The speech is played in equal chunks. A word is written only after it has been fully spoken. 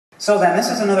So then, this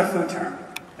is another food term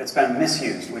that's been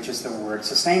misused, which is the word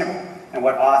sustainable. And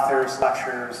what authors,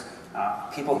 lecturers,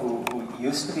 people who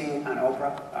used to be on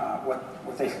Oprah,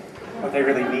 what they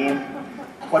really mean,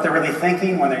 what they're really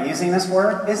thinking when they're using this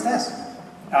word is this.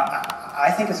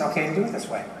 I think it's okay to do it this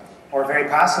way. Or very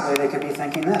possibly they could be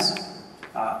thinking this.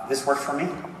 This works for me.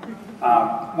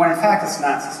 When in fact it's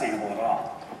not sustainable at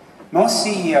all. Most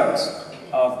CEOs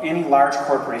of any large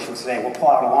corporation today will pull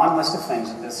out a long list of things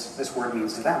that this word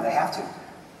means to them. They have to.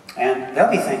 And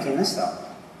they'll be thinking this though.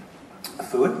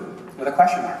 Food? With a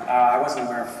question mark. I wasn't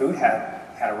aware food had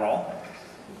a role.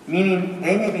 Meaning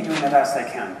they may be doing the best they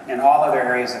can in all other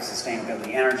areas of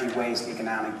sustainability, energy, waste,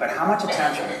 economic, but how much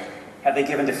attention have they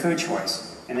given to food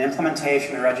choice in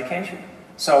implementation or education?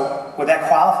 So would that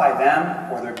qualify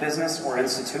them or their business or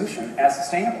institution as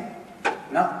sustainable?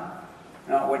 No.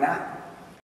 No, it would not.